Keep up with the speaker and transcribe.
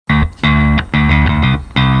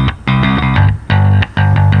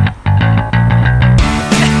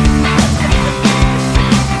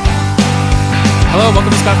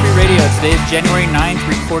Today is January 9th,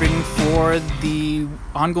 recording for the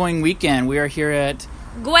ongoing weekend. We are here at...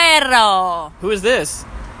 Guero! Who is this?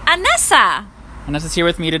 Anessa! Anessa's here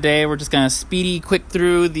with me today. We're just going to quick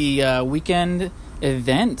through the weekend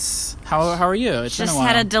events. How are you? It's just been a while.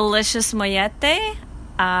 had a delicious mollete,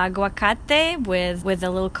 aguacate with a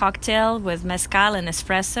little cocktail with mezcal and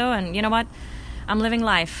espresso. And you know what? I'm living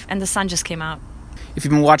life. And the sun just came out. If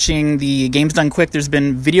you've been watching the Games Done Quick, there's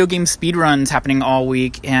been video game speedruns happening all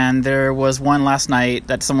week, and there was one last night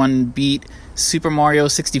that someone beat Super Mario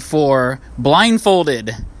 64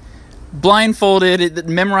 blindfolded. It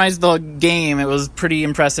memorized the game. It was pretty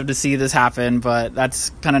impressive to see this happen, but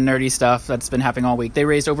that's kind of nerdy stuff that's been happening all week. They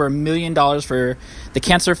raised over $1 million for the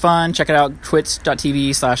Cancer Fund. Check it out,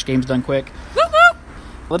 twitch.tv/GamesDoneQuick. Woo woo!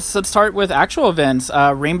 Let's start with actual events.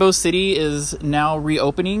 Rainbow City is now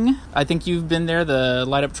reopening. I think you've been there, the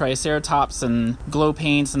Light Up Triceratops and glow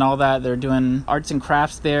paints and all that. They're doing arts and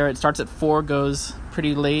crafts there. It starts at 4, goes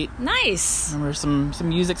pretty late. Nice. Remember some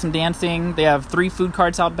music, some dancing. They have 3 food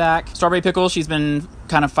carts out back. Strawberry Pickle, she's been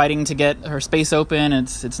kind of fighting to get her space open.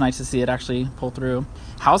 It's nice to see it actually pull through.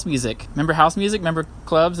 House music. Remember house music? Remember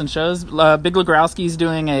clubs and shows? Big Legrowski's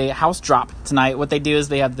doing a house drop tonight. What they do is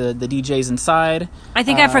they have the DJs inside. I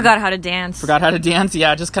think I forgot how to dance. Forgot how to dance?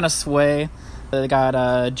 Yeah, just kind of sway. They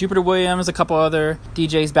got Jupiter Williams, a couple other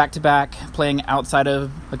DJs back-to-back playing outside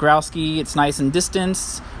of Legrowski. It's nice and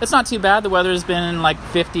distanced. It's not too bad. The weather's been in like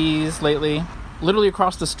 50s lately. Literally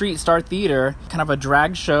across the street, Star Theater, kind of a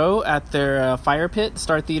drag show at their fire pit.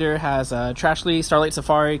 Star Theater has Trashly, Starlight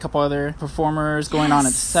Safari, a couple other performers going on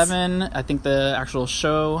at 7. I think the actual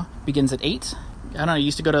show begins at 8. I don't know, I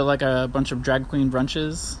used to go to like a bunch of drag queen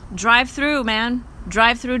brunches. Drive-through, man.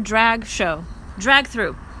 Drive-through drag show.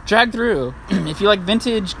 Drag-through. Drag through. If you like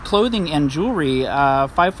vintage clothing and jewelry,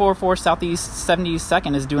 544 Southeast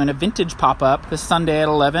 72nd is doing a vintage pop-up this Sunday at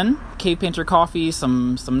 11. Cave Painter Coffee,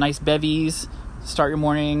 some nice bevies. Start your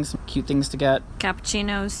morning, some cute things to get.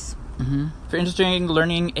 Cappuccinos. Mm-hmm. If you're interested in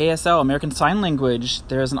learning ASL, American Sign Language,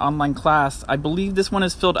 there's an online class. I believe this one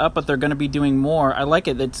is filled up, but they're going to be doing more. I like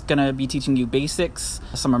it. It's going to be teaching you basics,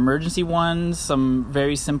 some emergency ones, some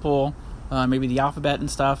very simple... maybe the alphabet and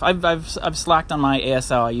stuff. I've slacked on my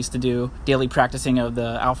ASL. I used to do daily practicing of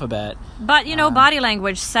the alphabet. But, body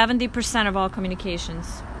language, 70% of all communications.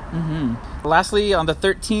 Mm-hmm. Lastly, on the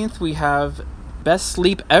 13th, we have Best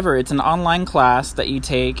Sleep Ever. It's an online class that you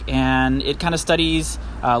take, and it kind of studies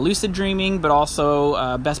lucid dreaming, but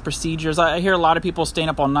also best procedures. I hear a lot of people staying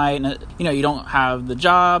up all night, and you don't have the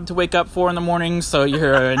job to wake up for in the morning, so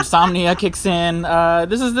your insomnia kicks in.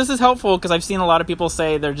 This is helpful because I've seen a lot of people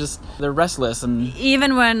say they're restless, and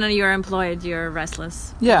even when you're employed, you're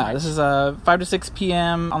restless. Yeah, this is a 5 to 6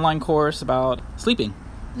 p.m. online course about sleeping.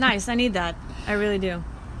 Nice, I need that. I really do.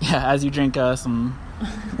 Yeah, as you drink some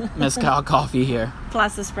mezcal coffee here.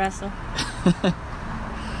 Plus espresso.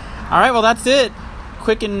 All right, well, that's it.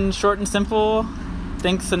 Quick and short and simple.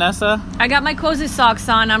 Thanks, Anessa. I got my cozy socks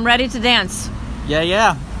on. I'm ready to dance.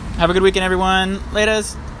 Yeah. Have a good weekend, everyone.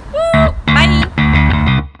 Laters.